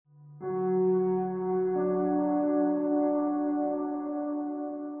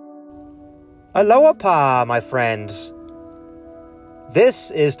Aloha, my friends.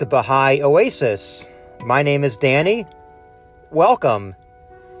 This is the Baha'i Oasis. My name is Danny. Welcome.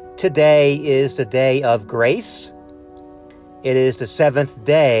 Today is the day of grace. It is the 7th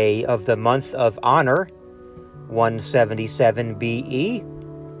day of the month of honor, 177 BE.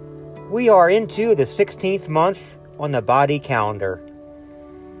 We are into the 16th month on the Badi calendar.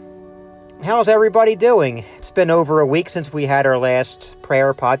 How's everybody doing? It's been over a week since we had our last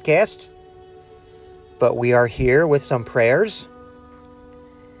prayer podcast, but we are here with some prayers.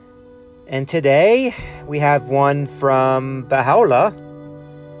 And today we have one from Baha'u'llah,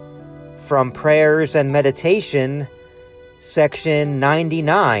 from Prayers and Meditation, section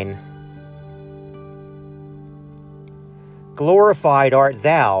 99. Glorified art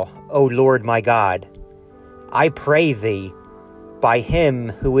thou, O Lord my God. I pray thee, by him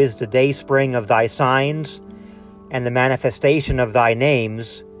who is the dayspring of thy signs, and the manifestation of thy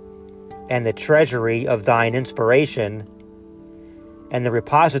names, and the treasury of thine inspiration, and the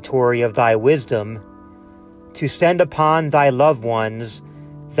repository of thy wisdom, to send upon thy loved ones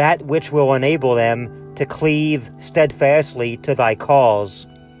that which will enable them to cleave steadfastly to thy cause,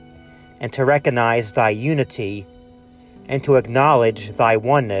 and to recognize thy unity, and to acknowledge thy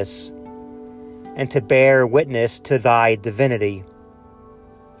oneness, and to bear witness to thy divinity.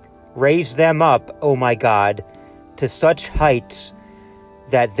 Raise them up, O my God, to such heights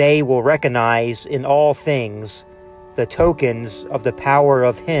that they will recognize in all things the tokens of the power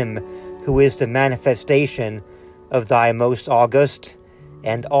of him who is the manifestation of thy most august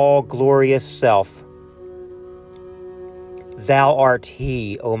and all glorious self. Thou art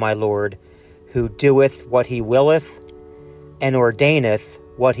he, O my Lord, who doeth what he willeth, and ordaineth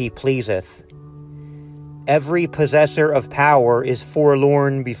what he pleaseth. Every possessor of power is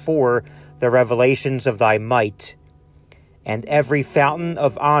forlorn before the revelations of thy might, and every fountain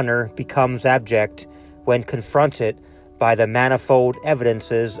of honor becomes abject when confronted by the manifold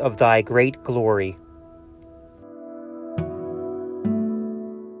evidences of thy great glory.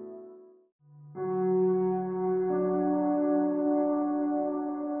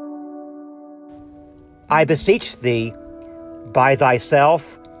 I beseech thee, by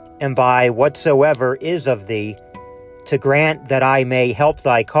thyself and by whatsoever is of thee, to grant that I may help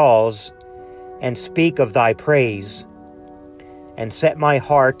thy cause, and speak of thy praise, and set my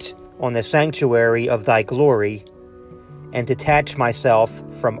heart on the sanctuary of thy glory, and detach myself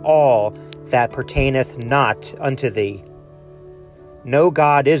from all that pertaineth not unto thee. No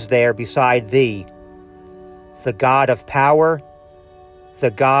God is there beside thee, the God of power, the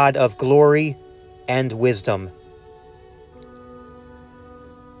God of glory and wisdom.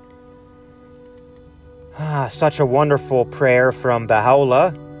 Such a wonderful prayer from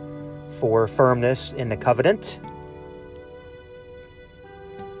Baha'u'llah for firmness in the covenant.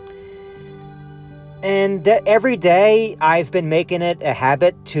 And every day I've been making it a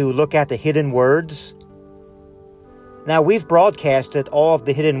habit to look at the hidden words. Now, we've broadcasted all of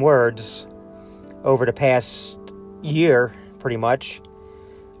the hidden words over the past year, pretty much.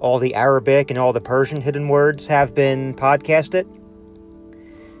 All the Arabic and all the Persian hidden words have been podcasted.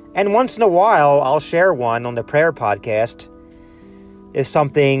 And once in a while, I'll share one on the prayer podcast if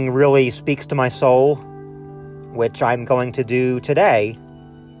something really speaks to my soul, which I'm going to do today.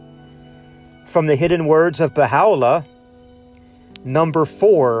 From the hidden words of Baha'u'llah, number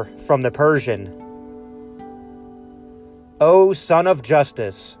 4 from the Persian. O Son of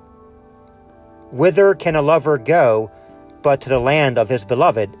Justice, whither can a lover go but to the land of his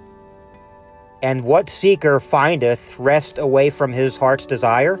beloved? And what seeker findeth rest away from his heart's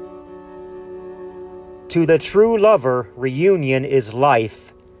desire? To the true lover, reunion is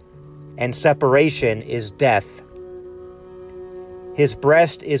life, and separation is death. His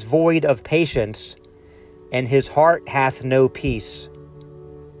breast is void of patience, and his heart hath no peace.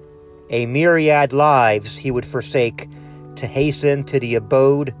 A myriad lives he would forsake to hasten to the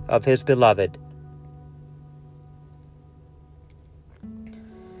abode of his beloved.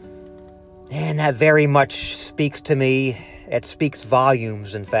 And that very much speaks to me. It speaks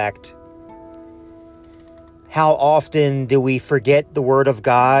volumes, in fact. How often do we forget the Word of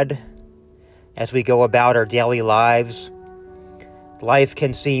God as we go about our daily lives? Life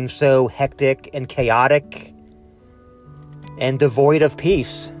can seem so hectic and chaotic and devoid of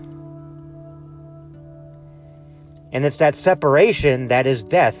peace. And it's that separation that is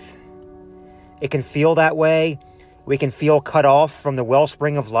death. It can feel that way. We can feel cut off from the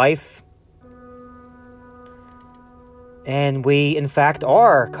wellspring of life. And we, in fact,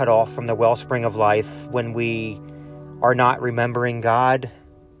 are cut off from the wellspring of life when we are not remembering God.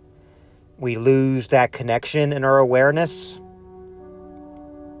 We lose that connection in our awareness.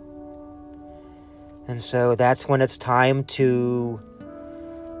 And so that's when it's time to,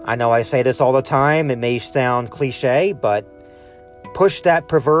 I know I say this all the time, it may sound cliche, but push that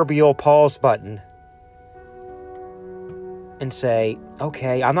proverbial pause button and say,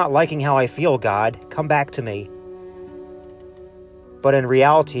 okay, I'm not liking how I feel, God. Come back to me. But in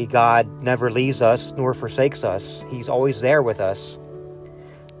reality, God never leaves us nor forsakes us. He's always there with us.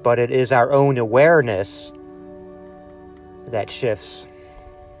 But it is our own awareness that shifts.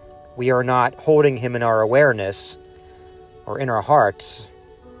 We are not holding him in our awareness or in our hearts.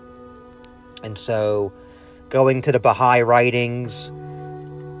 And so going to the Baha'i writings,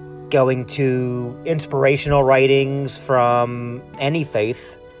 going to inspirational writings from any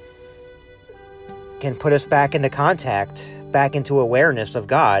faith can put us back into contact, back into awareness of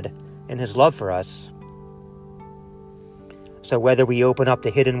God and his love for us. So whether we open up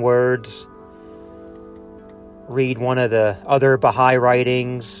the hidden words, read one of the other Baha'i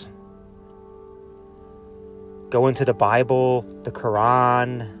writings, go into the Bible, the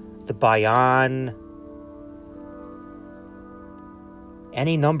Quran, the Bayan,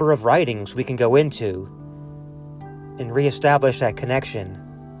 any number of writings we can go into and reestablish that connection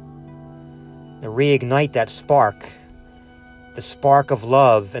and reignite that spark, the spark of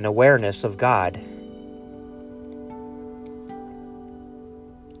love and awareness of God.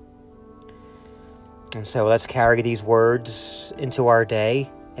 And so let's carry these words into our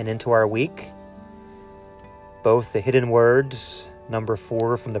day and into our week. Both the hidden words, number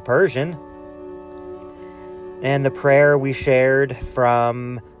 4 from the Persian, and the prayer we shared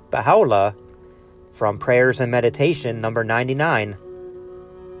from Baha'u'llah, from Prayers and Meditation, number 99.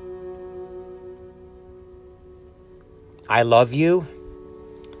 I love you.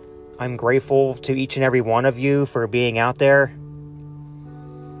 I'm grateful to each and every one of you for being out there.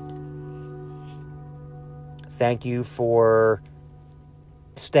 Thank you for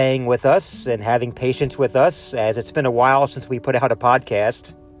staying with us and having patience with us, as it's been a while since we put out a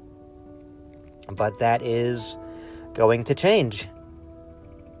podcast. But that is going to change.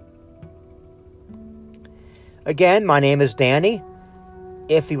 Again, my name is Danny.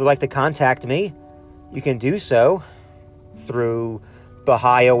 If you would like to contact me, you can do so through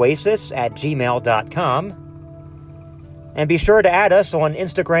BahaiOasis@gmail.com. And be sure to add us on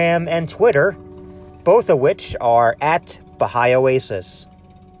Instagram and Twitter, both of which are @BahaiOasis.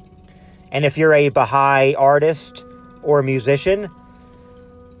 And if you're a Baha'i artist or musician,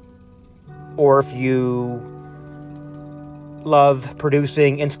 or if you love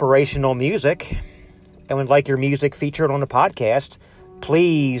producing inspirational music and would like your music featured on the podcast,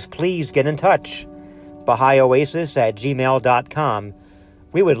 please get in touch. BahaiOasis@gmail.com.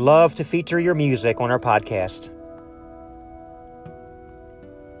 We would love to feature your music on our podcast.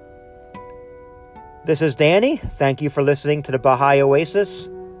 This is Danny. Thank you for listening to the Baha'i Oasis.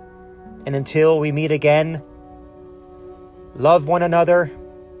 And until we meet again, love one another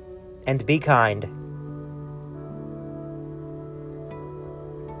and be kind.